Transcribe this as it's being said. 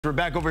We're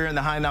back over here in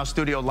the High Now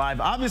studio live.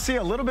 Obviously,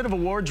 a little bit of a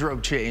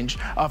wardrobe change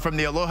from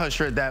the Aloha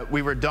shirt that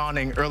we were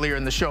donning earlier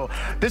in the show.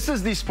 This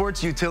is the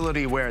sports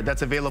utility wear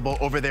that's available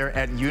over there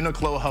at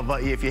UNIQLO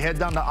Hawaii. If you head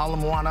down to Ala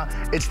Moana,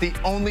 it's the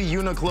only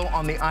UNIQLO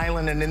on the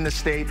island and in the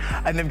state.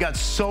 And they've got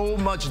so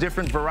much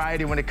different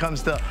variety when it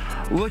comes to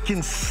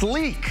looking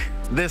sleek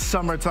this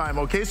summertime,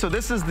 okay? So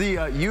this is the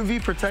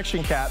UV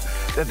protection cap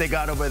that they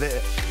got over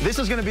there. This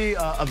is gonna be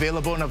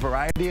available in a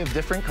variety of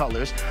different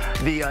colors.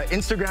 The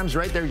Instagram's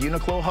right there,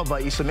 UNIQLO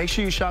Hawaii, so make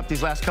sure you shop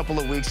these last couple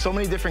of weeks. So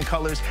many different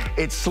colors.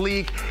 It's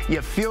sleek.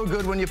 You feel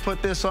good when you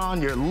put this on.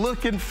 You're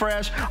looking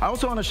fresh. I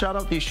also wanna shout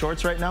out these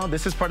shorts right now.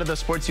 This is part of the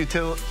sports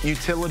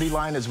utility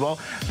line as well.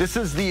 This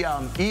is the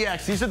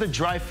EX. These are the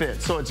dry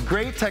fit. So it's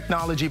great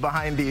technology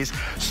behind these.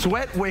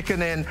 Sweat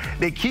wicking in.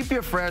 They keep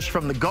you fresh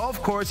from the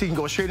golf course. You can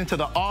go straight into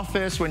the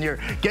office when you're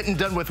getting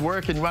done with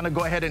work and you want to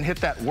go ahead and hit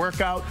that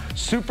workout.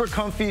 Super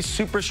comfy,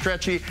 super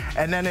stretchy,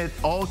 and then it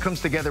all comes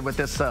together with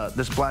this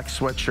this black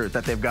sweatshirt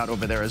that they've got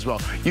over there as well.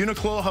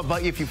 UNIQLO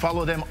Hawaii, if you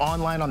follow them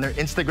online on their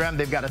Instagram,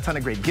 they've got a ton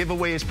of great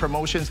giveaways,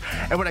 promotions,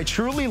 and what I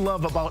truly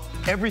love about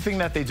everything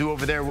that they do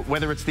over there,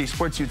 whether it's the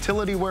sports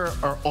utility wear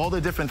or all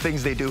the different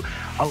things they do,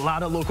 a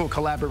lot of local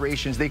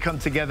collaborations. They come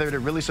together to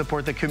really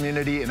support the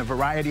community in a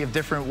variety of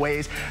different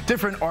ways,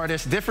 different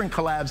artists, different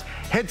collabs.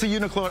 Head to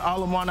UNIQLO at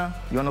Ala Moana.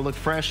 You want to look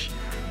fresh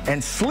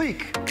and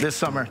sleek this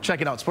summer. Check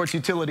it out, sports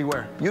utility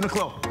wear.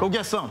 UNIQLO, go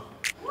get some.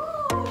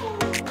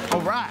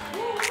 All right.